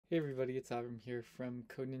Hey everybody, it's Avrom here from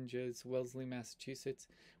Code Ninjas, Wellesley, Massachusetts.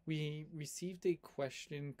 We received a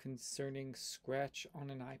question concerning Scratch on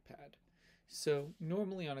an iPad. So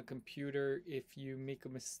normally on a computer, if you make a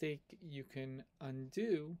mistake, you can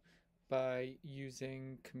undo by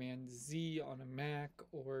using Command Z on a Mac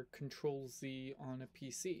or Control Z on a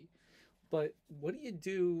PC. But what do you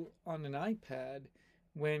do on an iPad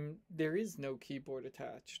when there is no keyboard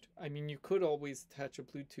attached? I mean, you could always attach a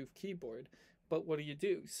Bluetooth keyboard, but what do you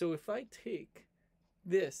do? So if I take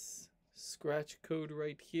this scratch code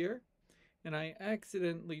right here and I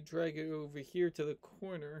accidentally drag it over here to the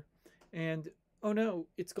corner and oh no,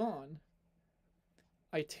 it's gone.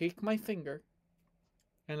 I take my finger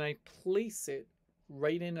and I place it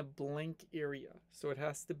right in a blank area. So it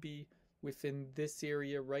has to be within this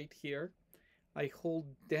area right here. I hold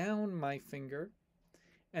down my finger,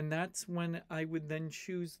 and that's when I would then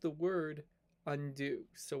choose the word undo.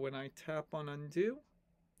 So when I tap on undo,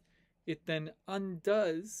 it then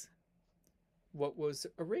undoes what was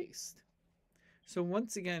erased. So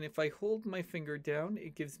once again, if I hold my finger down,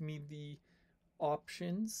 it gives me the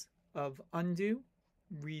options of undo,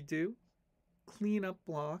 redo, clean up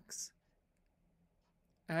blocks,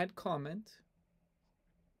 add comment,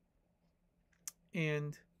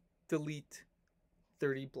 and delete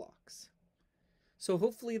 30 blocks. So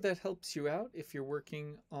hopefully that helps you out if you're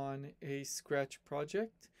working on a Scratch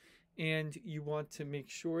project and you want to make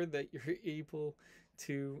sure that you're able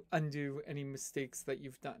to undo any mistakes that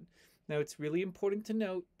you've done. Now it's really important to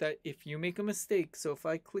note that if you make a mistake, so if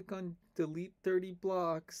I click on delete 30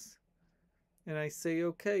 blocks and I say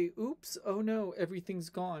okay, oops, oh no,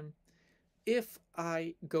 everything's gone. If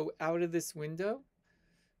I go out of this window,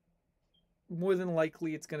 more than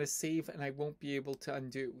likely it's going to save and I won't be able to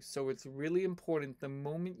undo. So it's really important, the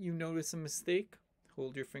moment you notice a mistake,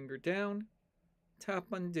 hold your finger down,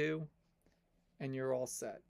 tap undo, and you're all set.